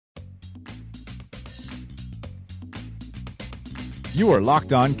You are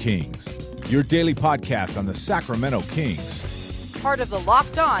Locked On Kings, your daily podcast on the Sacramento Kings. Part of the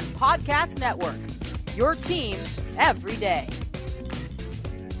Locked On Podcast Network, your team every day.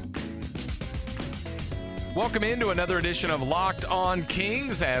 Welcome into another edition of Locked On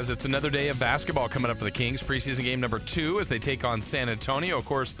Kings, as it's another day of basketball coming up for the Kings. Preseason game number 2 as they take on San Antonio. Of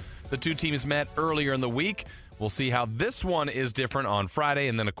course, the two teams met earlier in the week. We'll see how this one is different on Friday.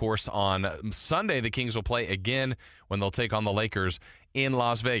 And then, of course, on Sunday, the Kings will play again when they'll take on the Lakers in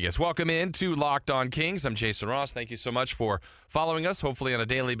Las Vegas. Welcome in to Locked On Kings. I'm Jason Ross. Thank you so much for following us, hopefully on a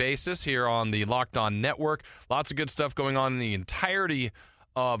daily basis here on the Locked On Network. Lots of good stuff going on in the entirety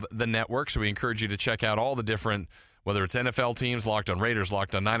of the network, so we encourage you to check out all the different, whether it's NFL teams, Locked On Raiders,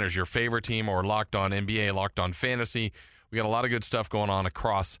 Locked On Niners, your favorite team, or Locked On NBA, Locked On Fantasy. We got a lot of good stuff going on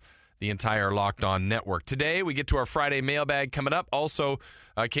across the entire Locked On network. Today, we get to our Friday mailbag coming up. Also,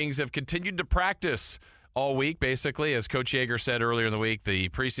 Kings have continued to practice all week, basically. As Coach Yeager said earlier in the week, the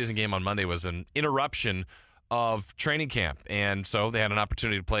preseason game on Monday was an interruption of training camp. And so they had an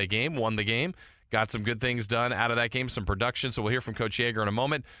opportunity to play a game, won the game, got some good things done out of that game, some production. So we'll hear from Coach Yeager in a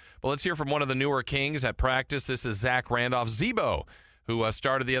moment. But let's hear from one of the newer Kings at practice. This is Zach Randolph, Z-Bo, who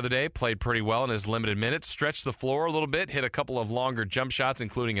started the other day, played pretty well in his limited minutes, stretched the floor a little bit, hit a couple of longer jump shots,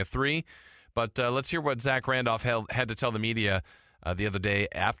 including a three. But let's hear what Zach Randolph had to tell the media the other day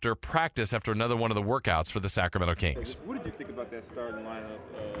after practice, after another one of the workouts for the Sacramento Kings. What did you think about that starting lineup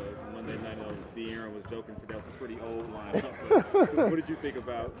Monday night? De'Aaron was joking that was a pretty old lineup. But what did you think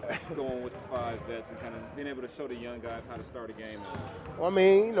about going with the 5 vets and kind of being able to show the young guys how to start a game? Well, I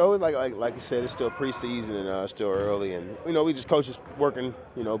mean, you know, like you said, it's still preseason and still early, and you know, we just coaches working.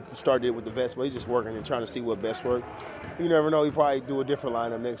 You know, started it with the vets, but he's just working and trying to see what best works. You never know; you probably do a different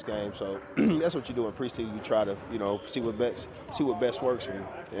lineup next game. So that's what you do in preseason. You try to, you know, see what best works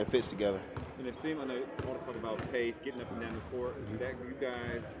and fits together. And it seemed like I want to talk about pace, getting up and down the court. That you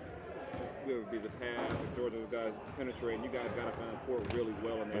guys, whoever be the pass, the Georgia guys penetrating, you guys got up on the court really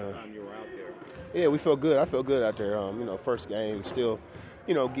well in that time you were out there. Yeah, we felt good. I felt good out there. You know, first game, still,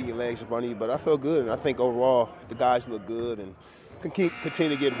 you know, get your legs up on you, but I felt good, and I think overall the guys look good and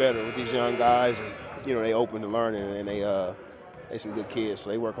continue to get better with these young guys. And you know, they open to learning, and they some good kids, so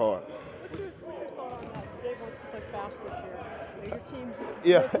they work hard. Dave wants to play fast this year. Your team's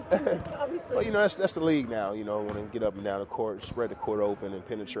obviously. Well, you know, that's the league now. You know, when they get up and down the court, spread the court open and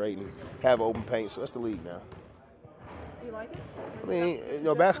penetrate and have open paint. So that's the league now. You like it? I mean, you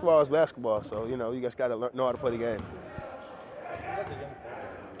know, basketball is basketball. So, you know, you guys got to know how to play the game.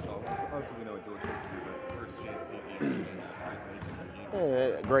 Obviously, we know what Georgia can do, but first chance to see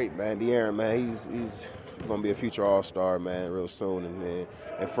De'Aaron. Yeah, great, man. De'Aaron, man, he's going to be a future all-star, man, real soon.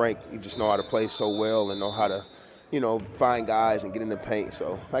 And Frank, he just know how to play so well and know how to, you know, find guys and get in the paint.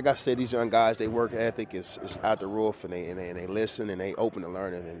 So, like I said, these young guys, their work ethic is out the roof, and they listen and they open to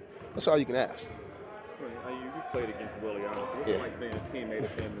learning, and that's all you can ask. You played against Willie, honestly. What's it like being a teammate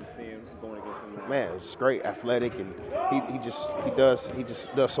of him and seeing him going against him? Man, it's great, athletic, and he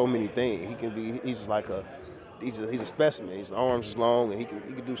just does so many things. He's a specimen. His arms is long, and he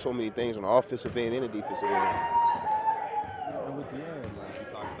can do so many things on the offensive end and the defensive end. And with De'Aaron, you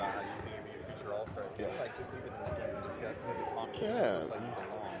talked about how you think he'd be a future all-star. It seems like just even in the game, he just got his confidence. Yeah. Like he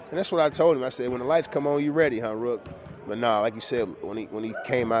belongs. And that's what I told him. I said, when the lights come on, you ready, huh, Rook? But nah, like you said, when he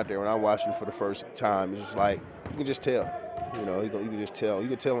came out there, when I watched him for the first time, it's just like, you can just tell. You know, you can just tell. You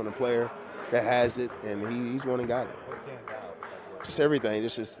can tell on the player that has it, and he's one that got it. What stands out? Just everything.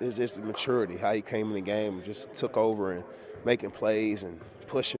 It's just the maturity, how he came in the game and just took over and making plays and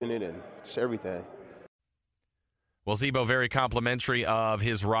pushing it and just everything. Well, Z-Bo, very complimentary of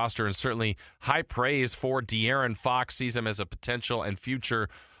his roster and certainly high praise for De'Aaron Fox. Sees him as a potential and future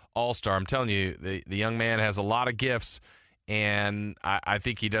all-star. I'm telling you, the young man has a lot of gifts, and I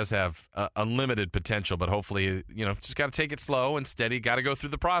think he does have unlimited potential, but hopefully, you know, just got to take it slow and steady. Got to go through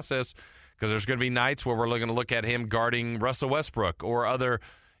the process, because there's going to be nights where we're going to look at him guarding Russell Westbrook or other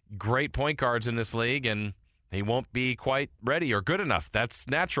great point guards in this league, and he won't be quite ready or good enough. That's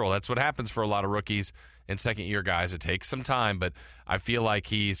natural. That's what happens for a lot of rookies and second-year guys. It takes some time, but I feel like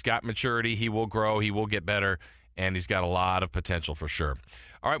he's got maturity. He will grow. He will get better, and he's got a lot of potential for sure.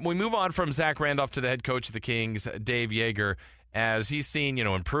 All right, when we move on from Zach Randolph to the head coach of the Kings, Dave Yeager, as he's seen, you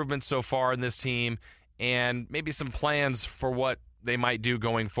know, improvements so far in this team and maybe some plans for what they might do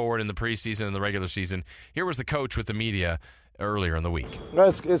going forward in the preseason and the regular season. Here was the coach with the media earlier in the week.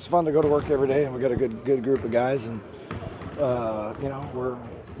 Well, it's fun to go to work every day, and we got a good group of guys, and you know, we're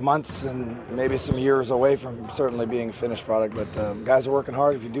months and maybe some years away from certainly being a finished product, but guys are working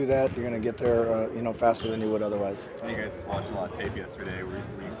hard. If you do that, you're going to get there, you know, faster than you would otherwise. You guys watched a lot of tape yesterday. Were you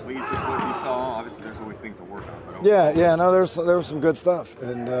pleased with what you saw? obviously there's always things to work on. But no, there was some good stuff,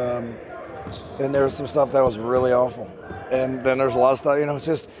 and there was some stuff that was really awful, and then there's a lot of stuff.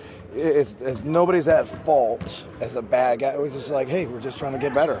 It's nobody's at fault as a bad guy. It was just like, hey, we're just trying to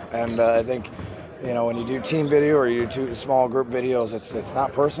get better, and I think. When you do team video or you do small group videos, it's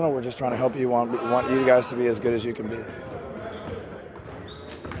not personal. We're just trying to help you. Want you guys to be as good as you can be.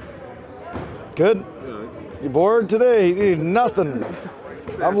 Good? You bored today? You need nothing.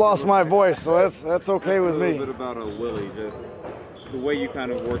 I've lost my voice, so that's okay with me. A little bit about Willie, just the way you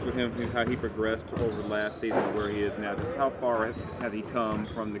kind of worked with him, how he progressed over last season to where he is now. Just how far has he come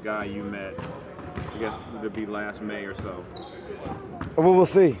from the guy you met, I guess it would be last May or so? Well, we'll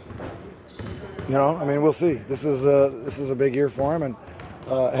see. We'll see. This is a big year for him, and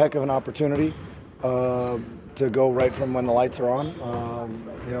a heck of an opportunity to go right from when the lights are on.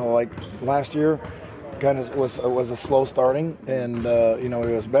 Like last year, kind of was a slow starting, and he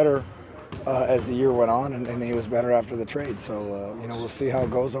was better as the year went on, and he was better after the trade. So we'll see how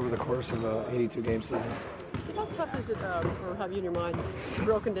it goes over the course of the 82-game season. How tough is it, or have you in your mind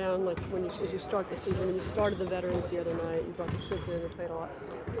broken down, like as you start the season? When you started the veterans the other night, you brought the kids in and played a lot.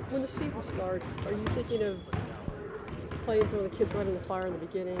 When the season starts, are you thinking of playing for the kids right in the fire in the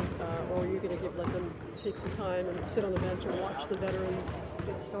beginning, or are you going to let them take some time and sit on the bench and watch the veterans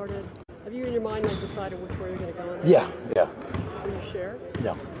get started? Have you in your mind decided which way you're going to go? Yeah. Will you share?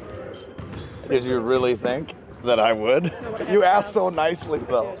 Yeah. Did you really think that I would? No, you asked so nicely,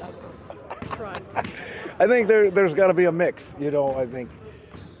 though. I tried. I think there's got to be a mix, I think.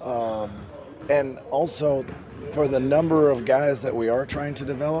 And also, for the number of guys that we are trying to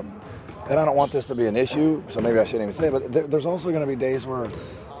develop, and I don't want this to be an issue, so maybe I shouldn't even say it, but there's also going to be days where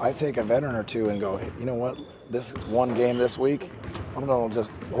I take a veteran or two and go, hey, you know what, this one game this week, I'm going to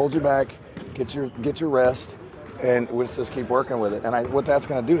just hold you back, get your rest, and we'll just keep working with it. And what that's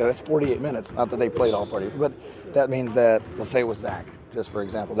going to do, that's 48 minutes. Not that they played all 40, but that means that, let's say it was Zach, just for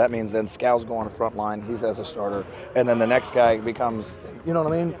example. That means then Scal's going on the front line, he's as a starter, and then the next guy becomes, you know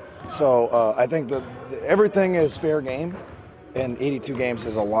what I mean? So I think that everything is fair game, and 82 games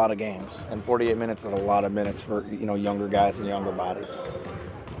is a lot of games, and 48 minutes is a lot of minutes for younger guys and younger bodies.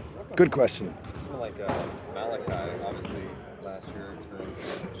 Good question. Someone like Malachi, obviously last year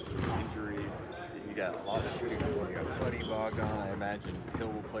experienced injury. You got a lot of shooting. You got Buddy Bogdan. I imagine Hill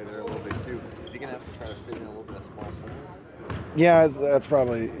will play there a little bit too. Is he going to have to try to fit in a little bit of small forward? Yeah, that's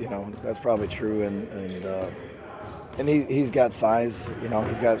probably true, and he's got size.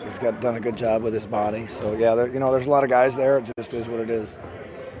 He's got done a good job with his body. So yeah, there's a lot of guys there. It just is what it is.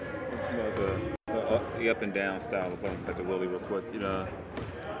 The up and down style of like the Willie real quick.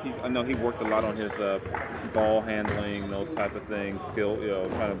 I know he worked a lot on his ball handling, those type of things, skill,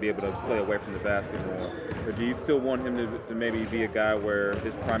 trying to be able to play away from the basket more. Or do you still want him to maybe be a guy where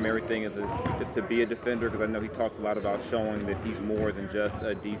his primary thing is to be a defender? Because I know he talks a lot about showing that he's more than just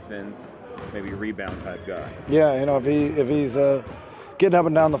a defense, maybe rebound type guy. Yeah, if he's getting up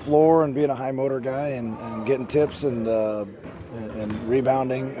and down the floor and being a high motor guy and getting tips and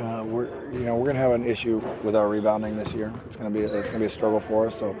rebounding, we're going to have an issue with our rebounding this year. It's going to be a struggle for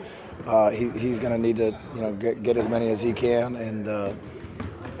us. So he's going to need to get as many as he can,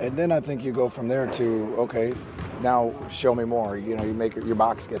 and then I think you go from there to okay, now show me more. You make your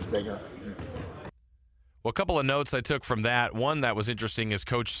box gets bigger. Well, a couple of notes I took from that. One that was interesting is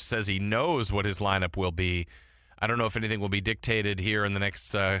Coach says he knows what his lineup will be. I don't know if anything will be dictated here in the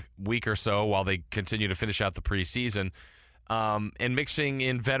next week or so while they continue to finish out the preseason. And mixing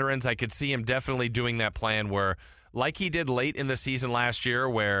in veterans, I could see him definitely doing that plan where, like he did late in the season last year,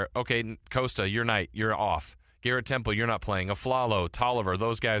 where, okay, Costa, you're off. Garrett Temple, you're not playing. Aflalo, Tolliver,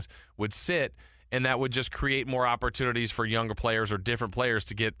 those guys would sit, and that would just create more opportunities for younger players or different players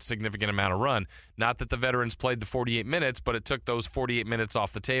to get significant amount of run. Not that the veterans played the 48 minutes, but it took those 48 minutes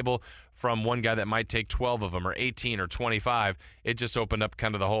off the table from one guy that might take 12 of them or 18 or 25. It just opened up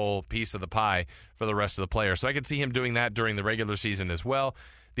kind of the whole piece of the pie for the rest of the players. So I could see him doing that during the regular season as well.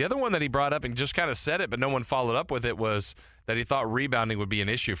 The other one that he brought up and just kind of said it, but no one followed up with it, was that he thought rebounding would be an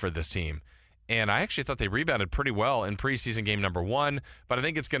issue for this team. And I actually thought they rebounded pretty well in preseason game number 1, but I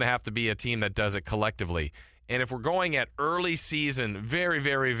think it's going to have to be a team that does it collectively. And if we're going at early season, very,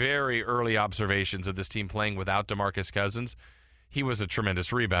 very, very early observations of this team playing without DeMarcus Cousins, he was a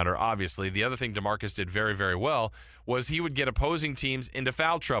tremendous rebounder, obviously. The other thing DeMarcus did very, very well was he would get opposing teams into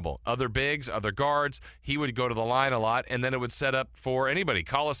foul trouble. Other bigs, other guards, he would go to the line a lot, and then it would set up for anybody.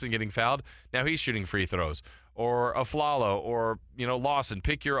 Collison getting fouled, now he's shooting free throws. Or Aflalo, or Lawson,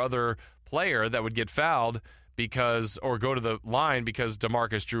 pick your other player that would get fouled or go to the line because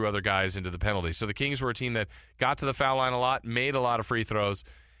DeMarcus drew other guys into the penalty. So the Kings were a team that got to the foul line a lot, made a lot of free throws.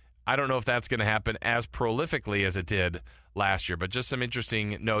 I don't know if that's going to happen as prolifically as it did last year, but just some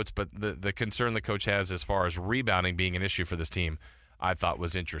interesting notes. But the concern the coach has as far as rebounding being an issue for this team, I thought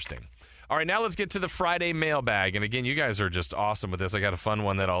was interesting. All right, now let's get to the Friday mailbag. And again, you guys are just awesome with this. I got a fun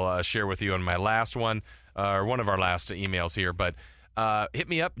one that I'll share with you on my last one, or one of our last emails here. But hit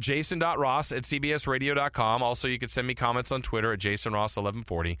me up, jason.ross@cbsradio.com. Also, you can send me comments on Twitter at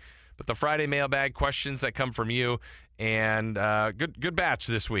jasonross1140. But the Friday mailbag questions that come from you, and good batch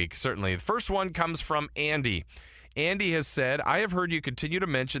this week, certainly. The first one comes from Andy. Andy has said, I have heard you continue to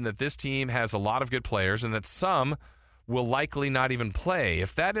mention that this team has a lot of good players and that some will likely not even play.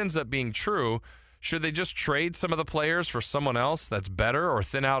 If that ends up being true, should they just trade some of the players for someone else that's better, or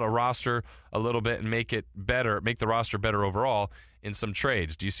thin out a roster a little bit and make it better, make the roster better overall in some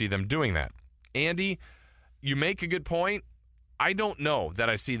trades? Do you see them doing that? Andy, you make a good point. I don't know that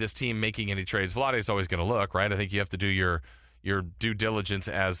I see this team making any trades. Vlade's always going to look, right? I think you have to do your due diligence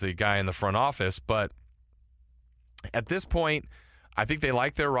as the guy in the front office. But at this point, I think they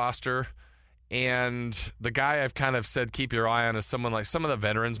like their roster. And the guy I've kind of said keep your eye on is someone like some of the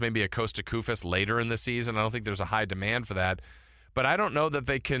veterans, maybe a Costa Koufos later in the season. I don't think there's a high demand for that. But I don't know that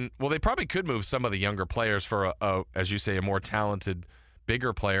they can – well, they probably could move some of the younger players for, as you say, a more talented,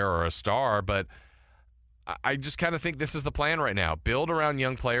 bigger player or a star. But I just kind of think this is the plan right now. Build around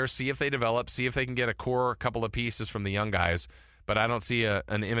young players, see if they develop, see if they can get a core couple of pieces from the young guys. But I don't see an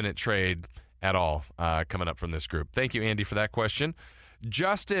imminent trade at all coming up from this group. Thank you, Andy, for that question.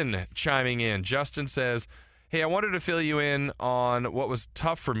 Justin chiming in. Justin says, hey, I wanted to fill you in on what was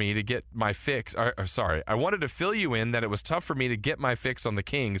tough for me to get my fix. I wanted to fill you in that it was tough for me to get my fix on the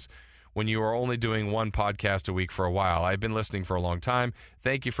Kings when you were only doing one podcast a week for a while. I've been listening for a long time.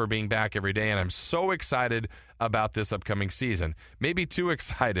 Thank you for being back every day, and I'm so excited about this upcoming season. Maybe too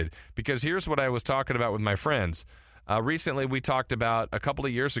excited, because here's what I was talking about with my friends. Recently, we talked about a couple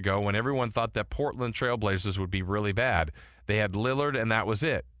of years ago when everyone thought that Portland Trailblazers would be really bad. They had Lillard, and that was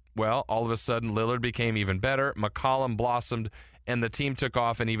it. Well, all of a sudden, Lillard became even better. McCollum blossomed, and the team took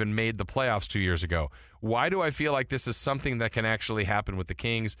off and even made the playoffs 2 years ago. Why do I feel like this is something that can actually happen with the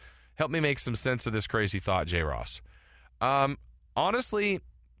Kings? Help me make some sense of this crazy thought, J. Ross. Honestly,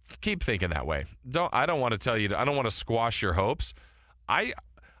 keep thinking that way. I don't want to tell you. I don't want to squash your hopes. I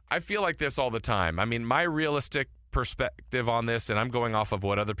feel like this all the time. I mean, my realistic perspective on this, and I'm going off of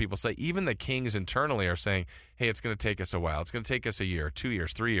what other people say, even the Kings internally are saying, hey, it's going to take us a while. It's going to take us a year, 2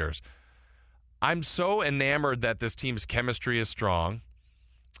 years, 3 years. I'm so enamored that this team's chemistry is strong.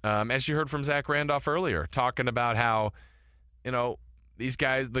 As you heard from Zach Randolph earlier, talking about how, these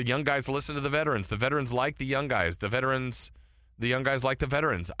guys, the young guys listen to the veterans. The veterans like the young guys. The young guys like the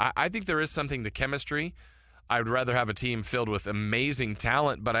veterans. I think there is something to chemistry. I would rather have a team filled with amazing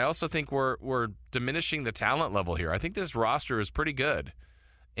talent, but I also think we're diminishing the talent level here. I think this roster is pretty good.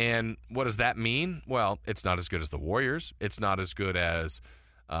 And what does that mean? Well, it's not as good as the Warriors. It's not as good as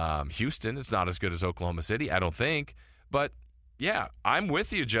Houston. It's not as good as Oklahoma City, I don't think. But, yeah, I'm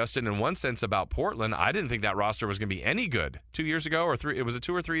with you, Justin, in one sense about Portland. I didn't think that roster was going to be any good 2 years ago or three. It was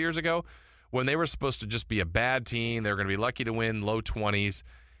 2 or 3 years ago when they were supposed to just be a bad team. They were going to be lucky to win low 20s.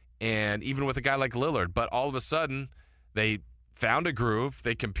 And even with a guy like Lillard. But all of a sudden, they found a groove,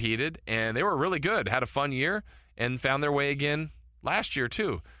 they competed, and they were really good, had a fun year, and found their way again last year,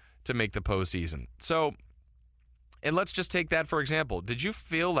 too, to make the postseason. So, and let's just take that for example. Did you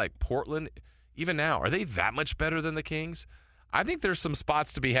feel like Portland, even now, are they that much better than the Kings? I think there's some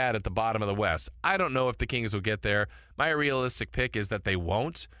spots to be had at the bottom of the West. I don't know if the Kings will get there. My realistic pick is that they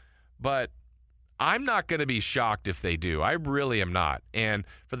won't, but I'm not going to be shocked if they do. I really am not. And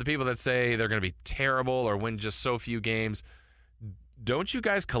for the people that say they're going to be terrible or win just so few games, don't you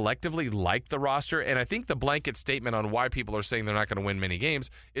guys collectively like the roster? And I think the blanket statement on why people are saying they're not going to win many games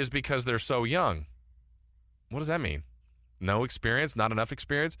is because they're so young. What does that mean? No experience? Not enough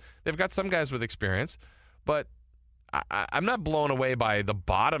experience? They've got some guys with experience, but I'm not blown away by the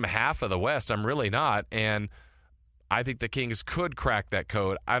bottom half of the West. I'm really not. And I think the Kings could crack that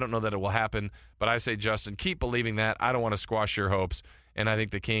code. I don't know that it will happen, but I say, Justin, keep believing that. I don't want to squash your hopes, and I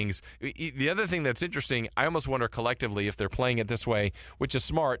think the Kings – the other thing that's interesting, I almost wonder collectively if they're playing it this way, which is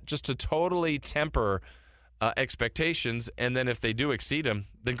smart, just to totally temper expectations, and then if they do exceed them,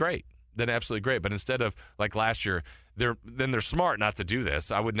 then great. Then absolutely great. But instead of, like last year, they're smart not to do this.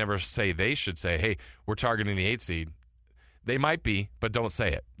 I would never say they should say, hey, we're targeting the 8th seed. They might be, but don't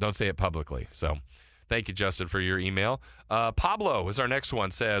say it. Don't say it publicly. So – thank you, Justin, for your email. Pablo is our next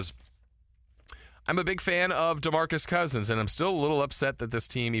one, says, I'm a big fan of DeMarcus Cousins, and I'm still a little upset that this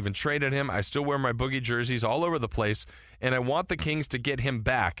team even traded him. I still wear my Boogie jerseys all over the place, and I want the Kings to get him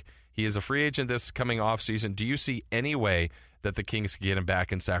back. He is a free agent this coming offseason. Do you see any way that the Kings can get him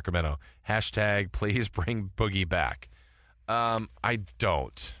back in Sacramento. Hashtag please bring Boogie back. I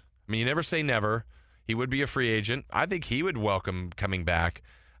don't. I mean, you never say never. He would be a free agent. I think he would welcome coming back.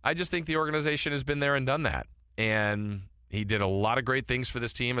 I just think the organization has been there and done that. And he did a lot of great things for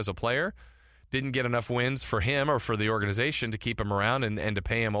this team as a player. Didn't get enough wins for him or for the organization to keep him around and to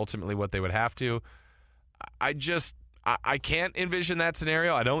pay him ultimately what they would have to. I can't envision that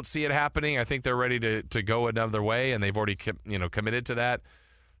scenario. I don't see it happening. I think they're ready to go another way, and they've already committed to that.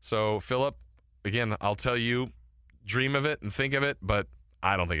 So, Philip, again, I'll tell you, dream of it and think of it, but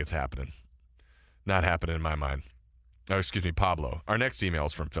I don't think it's happening. Not happening in my mind. Oh, excuse me, Pablo. Our next email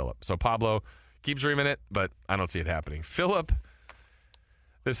is from Philip. So, Pablo, keep dreaming it, but I don't see it happening. Philip,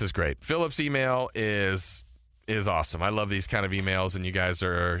 this is great. Philip's email is awesome. I love these kind of emails, and you guys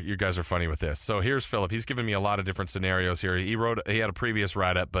are funny with this. So here's Philip. He's given me a lot of different scenarios here. He had a previous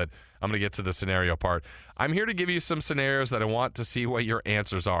write-up, but I'm going to get to the scenario part. I'm here to give you some scenarios that I want to see what your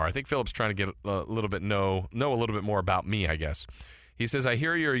answers are. I think Philip's trying to get a little bit know a little bit more about me, I guess. He says, I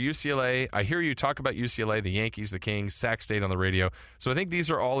hear you're UCLA. I hear you talk about UCLA, the Yankees, the Kings, Sac State on the radio. So I think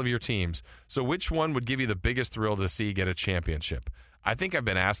these are all of your teams. So which one would give you the biggest thrill to see get a championship? I think I've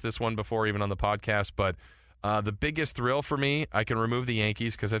been asked this one before, even on the podcast, but the biggest thrill for me, I can remove the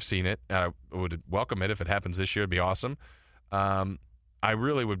Yankees because I've seen it. I would welcome it if it happens this year. It'd be awesome. I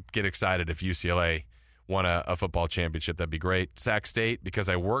really would get excited if UCLA won a football championship. That'd be great. Sac State, because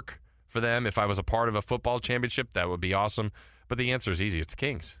I work for them. If I was a part of a football championship, that would be awesome. But the answer is easy. It's the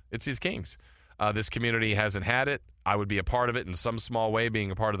Kings. It's these Kings. This community hasn't had it. I would be a part of it in some small way,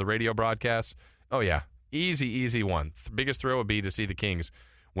 being a part of the radio broadcast. Oh, yeah. Easy one. The biggest thrill would be to see the Kings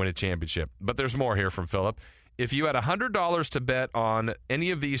win a championship. But there's more here from Philip. If you had $100 to bet on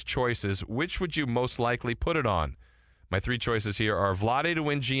any of these choices, which would you most likely put it on? My three choices here are Vlade to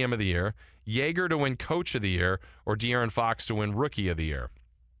win GM of the Year, Yeager to win Coach of the Year, or De'Aaron Fox to win Rookie of the Year.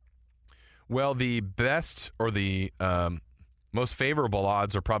 Well, the best or the most favorable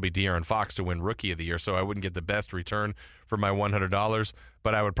odds are probably De'Aaron Fox to win Rookie of the Year, so I wouldn't get the best return for my $100,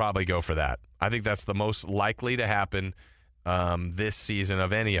 but I would probably go for that. I think that's the most likely to happen this season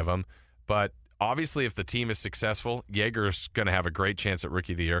of any of them. But obviously, if the team is successful, Yeager's going to have a great chance at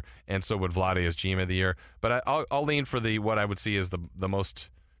Rookie of the Year, and so would Vlade as GM of the Year. But I'll lean for what I would see as the most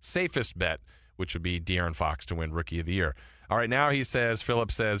safest bet, which would be De'Aaron Fox to win Rookie of the Year. All right, now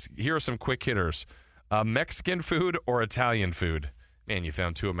Philip says, here are some quick hitters. Mexican food or Italian food? Man, you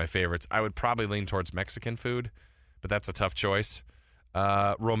found two of my favorites. I would probably lean towards Mexican food, but that's a tough choice.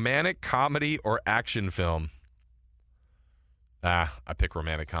 Romantic comedy or action film? I pick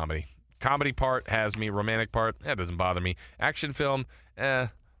romantic comedy. Comedy part has me. Romantic part, that doesn't bother me. Action film,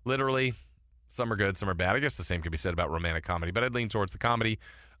 literally, some are good, some are bad. I guess the same could be said about romantic comedy, but I'd lean towards the comedy.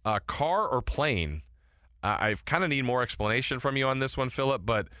 Car or plane? I kind of need more explanation from you on this one, Philip,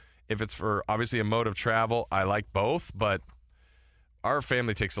 but if it's for, obviously, a mode of travel, I like both, but our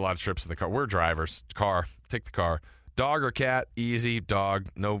family takes a lot of trips in the car. We're drivers. Car. Take the car. Dog or cat? Easy. Dog.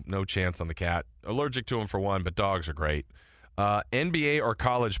 No chance on the cat. Allergic to them for one, but dogs are great. NBA or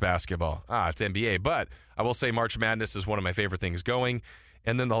college basketball? It's NBA, but I will say March Madness is one of my favorite things going.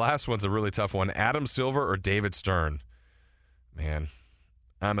 And then the last one's a really tough one. Adam Silver or David Stern? Man,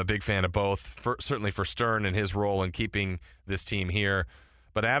 I'm a big fan of both, certainly for Stern and his role in keeping this team here.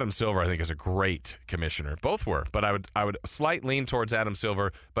 But Adam Silver, I think, is a great commissioner. Both were, but I would slight lean towards Adam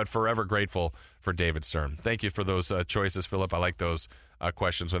Silver, but forever grateful for David Stern. Thank you for those choices, Philip. I like those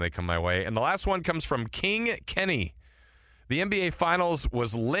questions when they come my way. And the last one comes from King Kenny. The NBA Finals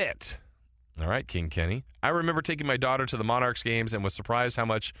was lit. All right, King Kenny. I remember taking my daughter to the Monarchs games and was surprised how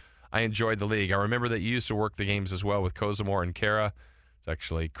much I enjoyed the league. I remember that you used to work the games as well with Kozimor and Kara. It's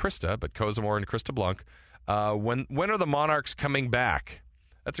actually Krista, but Kozimor and Krista Blanc. When are the Monarchs coming back?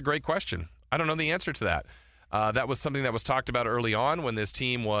 That's a great question. I don't know the answer to that. That was something that was talked about early on when this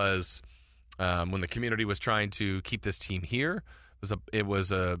team was, when the community was trying to keep this team here. It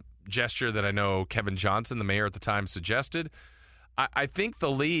was a gesture that I know Kevin Johnson, the mayor at the time, suggested. I think the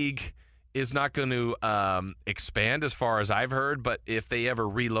league is not going to expand as far as I've heard, but if they ever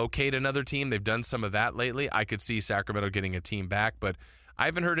relocate another team, they've done some of that lately, I could see Sacramento getting a team back, but I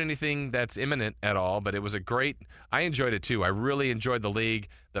haven't heard anything that's imminent at all, but it was I enjoyed it too. I really enjoyed the league.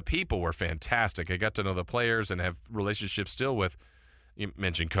 The people were fantastic. I got to know the players and have relationships still with, you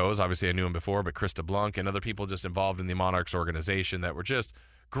mentioned Coz, obviously I knew him before, but Krista Blanc and other people just involved in the Monarchs organization that were just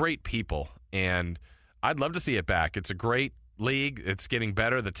great people, and I'd love to see it back. It's a great league. It's getting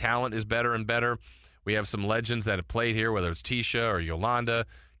better. The talent is better and better. We have some legends that have played here, whether it's Tisha or Yolanda,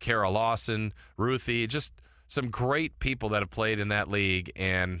 Kara Lawson, Ruthie, just some great people that have played in that league,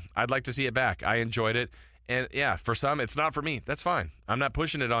 and I'd like to see it back. I enjoyed it, And yeah, for some, it's not for me. That's fine. I'm not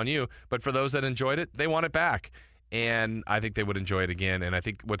pushing it on you. But for those that enjoyed it, they want it back. And I think they would enjoy it again. And I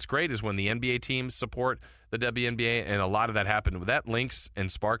think what's great is when the NBA teams support the WNBA, and a lot of that happened with that Lynx and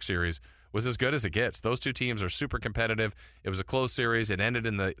Spark series was as good as it gets. Those two teams are super competitive. It was a close series. It ended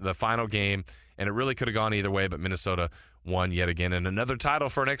in the final game, and it really could have gone either way, but Minnesota won yet again. And another title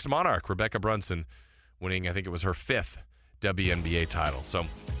for an ex-Monarch, Rebecca Brunson, winning, I think it was her 5th WNBA title. So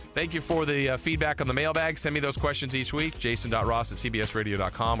thank you for the feedback on the mailbag. Send me those questions each week.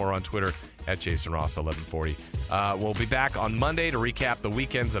 Jason.Ross@CBSRadio.com or on Twitter @JasonRoss1140. We'll be back on Monday to recap the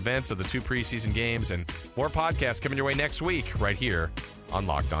weekend's events of the 2 preseason games, and more podcasts coming your way next week right here on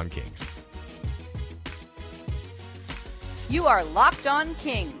Locked On Kings. You are Locked On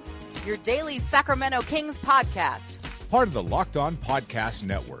Kings, your daily Sacramento Kings podcast. Part of the Locked On Podcast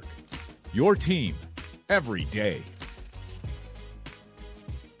Network. Your team every day.